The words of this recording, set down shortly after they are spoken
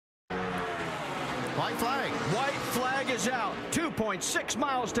White flag. White flag is out. 2.6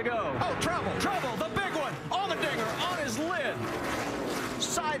 miles to go. Oh, trouble. Trouble. The big one. Allmendinger on his lid.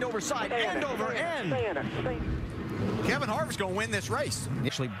 Side over side. End over end. Kevin Harvick's going to win this race.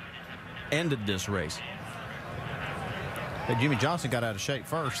 Actually ended this race. Hey, Jimmy Johnson got out of shape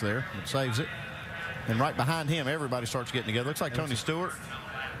first there, but saves it. And right behind him, everybody starts getting together. Looks like Tony Stewart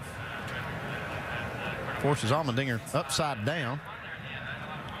forces Allmendinger upside down.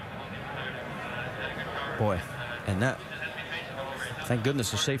 Boy, and that, thank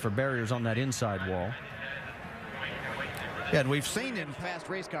goodness, the safer barriers on that inside wall. Yeah, and we've seen in fast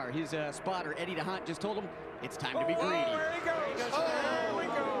race car. His spotter, Eddie DeHunt, just told him it's time to be greedy. There he goes. There we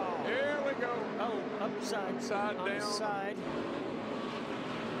go. Here we go. Oh, upside, side on down. the side.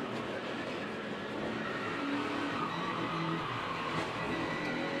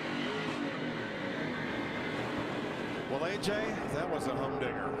 Well, AJ, that was a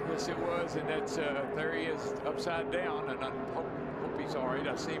humdinger. Yes, it was, and that's there he is upside down, and I hope he's all right.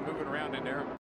 I see him moving around in there.